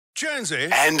Jonesy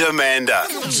and Amanda.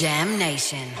 Jam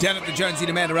Nation. Down at the Jonesy and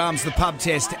Amanda Arms, the pub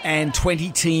test, and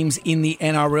 20 teams in the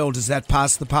NRL. Does that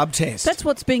pass the pub test? That's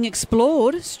what's being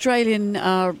explored. Australian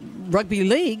Rugby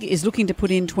League is looking to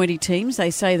put in 20 teams.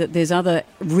 They say that there's other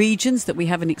regions that we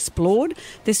haven't explored.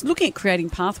 They're looking at creating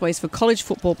pathways for college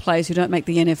football players who don't make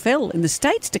the NFL in the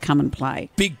States to come and play.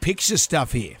 Big picture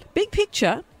stuff here. Big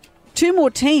picture. 2 more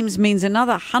teams means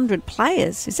another 100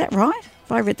 players. Is that right?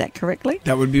 Have I read that correctly?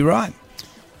 That would be right.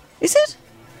 Is it?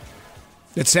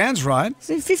 That sounds right. Is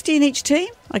it 50 in each team?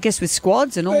 I guess with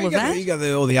squads and all of that. You got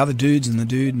all the other dudes and the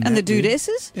dude. And the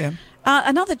dudesses? Yeah.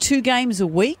 Another 2 games a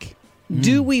week.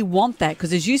 Do we want that?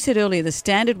 Because as you said earlier, the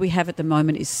standard we have at the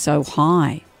moment is so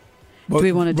high. Well, do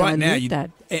we want to right dilute now,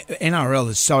 that? NRL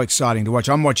is so exciting to watch.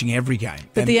 I'm watching every game.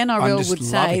 But the I'm NRL just would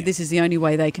say loving it. this is the only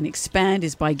way they can expand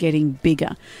is by getting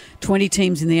bigger. 20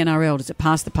 teams in the NRL. Does it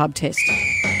pass the pub test?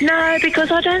 No,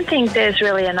 because I don't think there's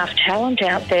really enough talent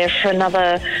out there for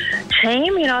another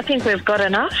team. You know, I think we've got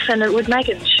enough and it would make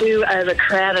it too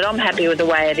overcrowded. I'm happy with the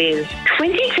way it is.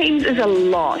 20 teams is a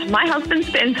lot. My husband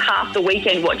spends half the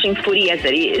weekend watching footy as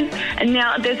it is, and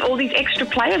now there's all these extra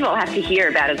players I'll have to hear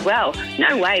about as well.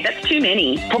 No way, that's too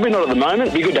many. Probably not at the moment.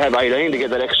 It'd be good to have 18 to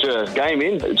get that extra game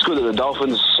in. It's good that the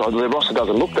Dolphins, their roster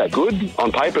doesn't look that good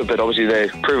on paper, but obviously they're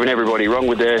proving everybody wrong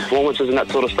with their performances and that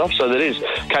sort of stuff, so that is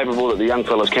capable that the young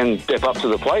fellas can step up to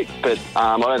the plate, but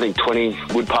I don't think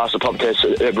 20 would pass the pub test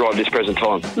right at this present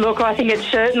time. Look, I think it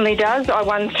certainly does. I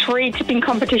won 3 tipping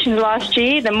competitions last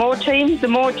year. The more teams, the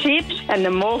more tips, and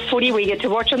the more footy we get to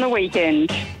watch on the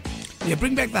weekend. Yeah,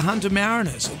 bring back the Hunter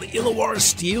Mariners or the Illawarra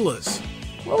Steelers.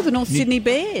 Well, the North Sydney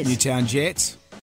Bears. Newtown Jets.